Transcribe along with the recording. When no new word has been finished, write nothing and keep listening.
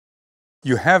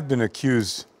You have been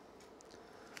accused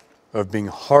of being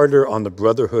harder on the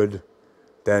Brotherhood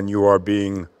than you are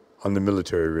being on the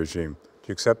military regime. Do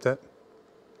you accept that?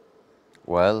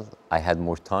 Well, I had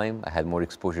more time, I had more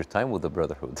exposure time with the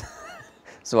Brotherhood.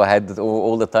 So I had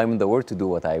all the time in the world to do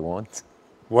what I want.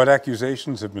 What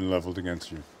accusations have been leveled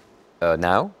against you?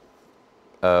 Now,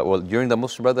 well, during the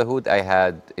Muslim Brotherhood, I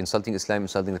had insulting Islam,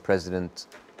 insulting the president,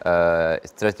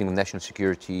 threatening national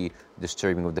security,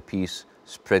 disturbing of the peace,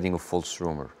 spreading of false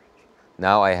rumor.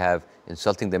 Now I have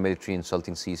insulting the military,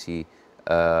 insulting Sisi,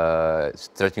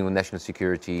 threatening of national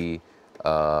security,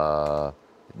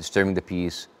 disturbing the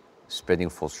peace, spreading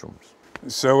false rumors.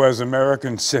 So as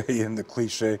Americans say in the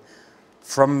cliche,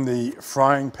 from the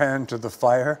frying pan to the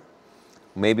fire?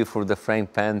 Maybe for the frying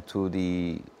pan to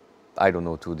the, I don't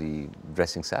know, to the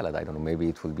dressing salad, I don't know, maybe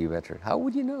it will be better. How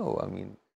would you know? I mean.